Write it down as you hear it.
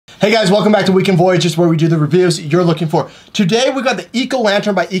Hey guys, welcome back to Weekend Voyages, where we do the reviews you're looking for. Today we got the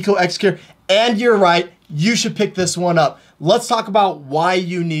EcoLantern by EcoXGear, and you're right, you should pick this one up. Let's talk about why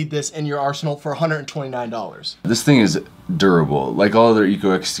you need this in your arsenal for $129. This thing is durable. Like all other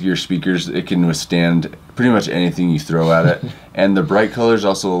EcoXGear speakers, it can withstand pretty much anything you throw at it. And the bright colors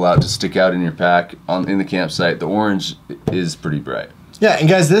also allow it to stick out in your pack in the campsite. The orange is pretty bright. Yeah, and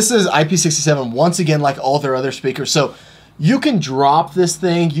guys, this is IP67, once again, like all their other speakers. So you can drop this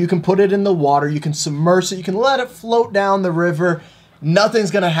thing, you can put it in the water, you can submerge it, you can let it float down the river.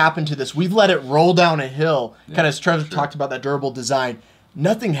 Nothing's gonna happen to this. We've let it roll down a hill, kind of as Trevor talked about that durable design.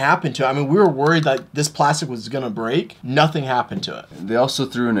 Nothing happened to it. I mean, we were worried that this plastic was gonna break. Nothing happened to it. They also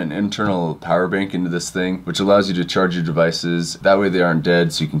threw in an internal power bank into this thing, which allows you to charge your devices. That way they aren't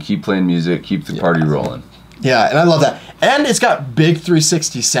dead, so you can keep playing music, keep the party rolling. Yeah, and I love that. And it's got big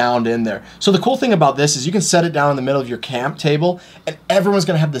 360 sound in there. So the cool thing about this is you can set it down in the middle of your camp table and everyone's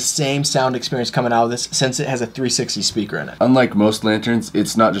gonna have the same sound experience coming out of this since it has a 360 speaker in it. Unlike most lanterns,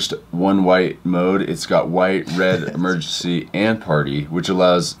 it's not just one white mode. It's got white, red, emergency, and party, which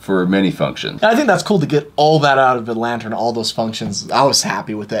allows for many functions. And I think that's cool to get all that out of the lantern, all those functions. I was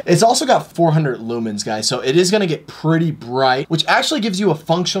happy with it. It's also got 400 lumens, guys, so it is gonna get pretty bright, which actually gives you a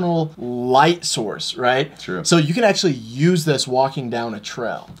functional light source, right? True. So you can actually use this walking down a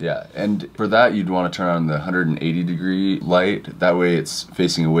trail. Yeah, and for that you'd want to turn on the 180-degree light. That way it's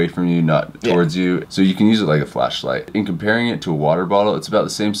facing away from you, not towards you. So you can use it like a flashlight. In comparing it to a water bottle, it's about the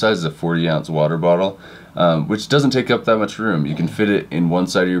same size as a 40-ounce water bottle, which doesn't take up that much room. You can fit it in one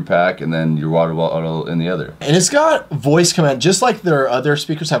side of your pack and then your water bottle in the other. And it's got voice command, just like their other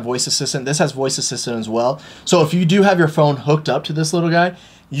speakers have voice assistant. This has voice assistant as well. So if you do have your phone hooked up to this little guy,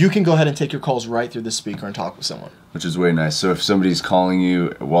 you can go ahead and take your calls right through the speaker and talk with someone. Which is way nice. So if somebody's calling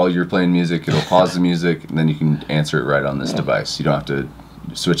you while you're playing music, it'll pause the music, and then you can answer it right on this device. You don't have to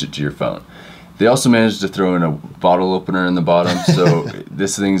switch it to your phone. They also managed to throw in a bottle opener in the bottom, so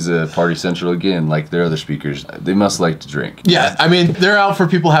this thing's a party central again, like their other speakers. They must like to drink. Yeah, I mean, they're out for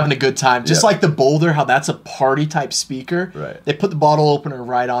people having a good time. Just like the Boulder, how that's a party type speaker. Right. They put the bottle opener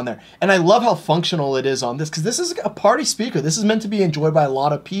right on there. And I love how functional it is on this, because this is a party speaker. This is meant to be enjoyed by a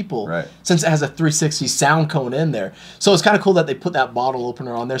lot of people, since it has a 360 sound cone in there. So it's kind of cool that they put that bottle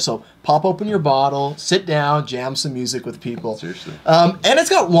opener on there. So pop open your bottle, sit down, jam some music with people. Seriously. And it's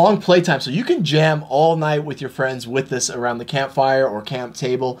got long playtime, so you can jam all night with your friends with this around the campfire or camp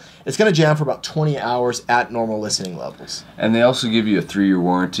table. It's going to jam for about 20 hours at normal listening levels. And they also give you a 3-year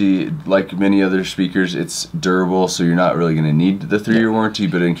warranty. Like many other speakers, it's durable, so you're not really going to need the 3-year warranty,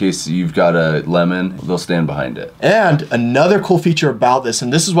 but in case you've got a lemon, they'll stand behind it. And another cool feature about this,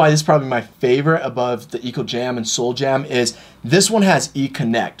 and this is why this is probably my favorite above the EcoJam and soljam, is this one has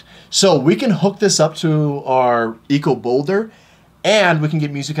eConnect. So we can hook this up to our Eco Boulder, and we can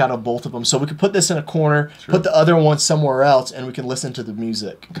get music out of both of them. So we could put this in a corner, put the other one somewhere else, and we can listen to the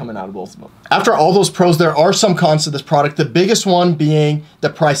music coming out of both of them. After all those pros, there are some cons to this product. The biggest one being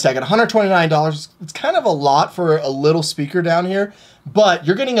the price tag. At $129, it's kind of a lot for a little speaker down here, but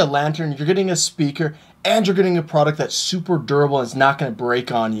you're getting a lantern, you're getting a speaker, and you're getting a product that's super durable and it's not going to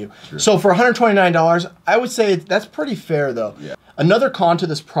break on you. So for $129, I would say that's pretty fair though. Yeah. Another con to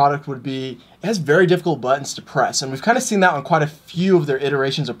this product would be it has very difficult buttons to press, and we've kind of seen that on quite a few of their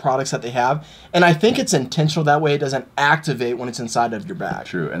iterations of products that they have, and I think it's intentional. That way it doesn't activate when it's inside of your bag.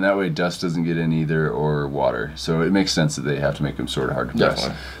 True, and that way dust doesn't get in either, or water, so it makes sense that they have to make them sort of hard to press.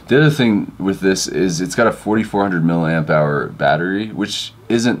 Definitely. The other thing with this is it's got a 4,400 milliamp hour battery, which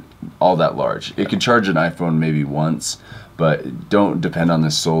isn't all that large. It could charge an iPhone maybe once, but don't depend on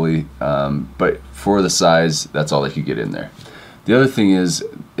this solely. But for the size, that's all they could get in there. The other thing is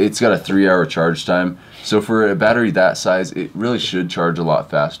it's got a 3-hour charge time. So for a battery that size, it really should charge a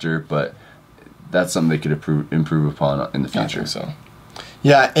lot faster, but that's something they could improve upon in the future. I think so.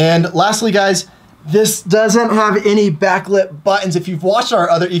 Yeah, and lastly, guys, this doesn't have any backlit buttons. If you've watched our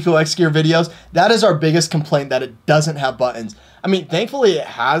other EcoXGear videos, that is our biggest complaint, that it doesn't have buttons. I mean, thankfully it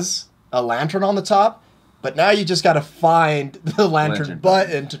has a lantern on the top, but now you just got to find the lantern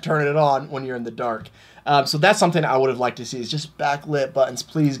button to turn it on when you're in the dark. So that's something I would have liked to see, is just backlit buttons.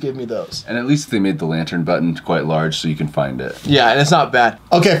 Please give me those. And at least they made the lantern button quite large so you can find it. Yeah, and it's not bad.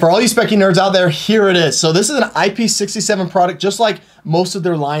 Okay, for all you speccy nerds out there, here it is. So this is an IP67 product, just like most of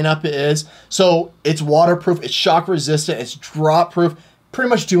their lineup is. So it's waterproof, it's shock resistant, it's drop proof. Pretty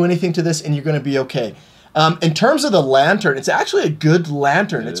much do anything to this and you're going to be okay. In terms of the lantern, it's actually a good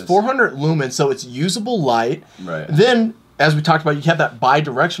lantern. It's 400 lumens, so it's usable light. Right. Then, as we talked about, you have that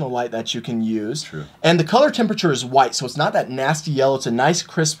bi-directional light that you can use. True. And the color temperature is white, so it's not that nasty yellow. It's a nice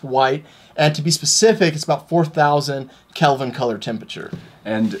crisp white. And to be specific, it's about 4,000 Kelvin color temperature.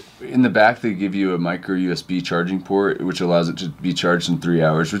 And in the back, they give you a micro USB charging port, which allows it to be charged in 3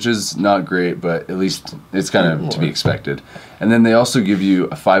 hours, which is not great, but at least it's kind of to be expected. And then they also give you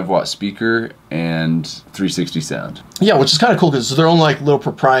a 5-watt speaker and 360 sound. Yeah, which is kind of cool because it's their own like little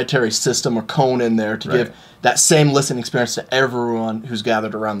proprietary system or cone in there to give that same listening experience to everyone who's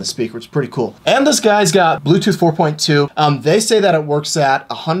gathered around the speaker, which is pretty cool. And this guy's got Bluetooth 4.2. They say that it works at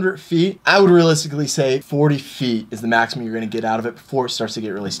 100 feet. I would realistically say 40 feet is the maximum you're gonna get out of it before it starts to get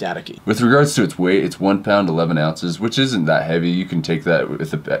really staticky. With regards to its weight, it's 1 pound, 11 ounces, which isn't that heavy. You can take that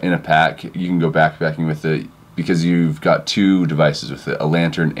with in a pack. You can go backpacking with it because you've got 2 devices with it, a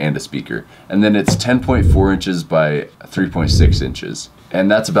lantern and a speaker. And then it's 10.4 inches by 3.6 inches. And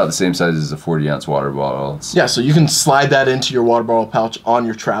that's about the same size as a 40-ounce water bottle. Yeah, so you can slide that into your water bottle pouch on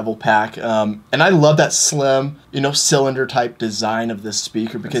your travel pack. And I love that slim, you know, cylinder type design of this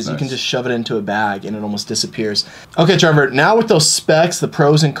speaker because you can just shove it into a bag and it almost disappears. Okay, Trevor, now with those specs, the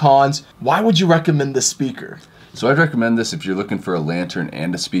pros and cons, why would you recommend this speaker? So I'd recommend this if you're looking for a lantern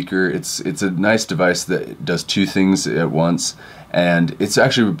and a speaker. It's a nice device that does 2 things at once, and it's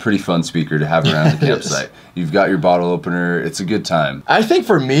actually a pretty fun speaker to have around the campsite. You've got your bottle opener. It's a good time. I think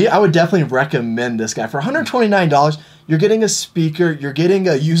for me, I would definitely recommend this guy. For $129, you're getting a speaker, you're getting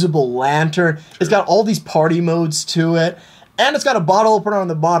a usable lantern. It's got all these party modes to it. And it's got a bottle opener on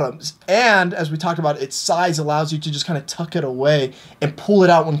the bottoms. And as we talked about, its size allows you to just kind of tuck it away and pull it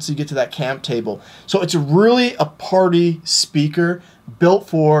out once you get to that camp table. So it's really a party speaker built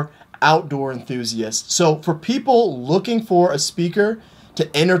for outdoor enthusiasts. So for people looking for a speaker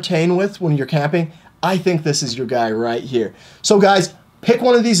to entertain with when you're camping, I think this is your guy right here. So guys, pick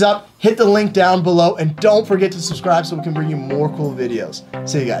one of these up, hit the link down below, and don't forget to subscribe so we can bring you more cool videos.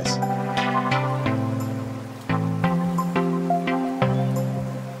 See you guys.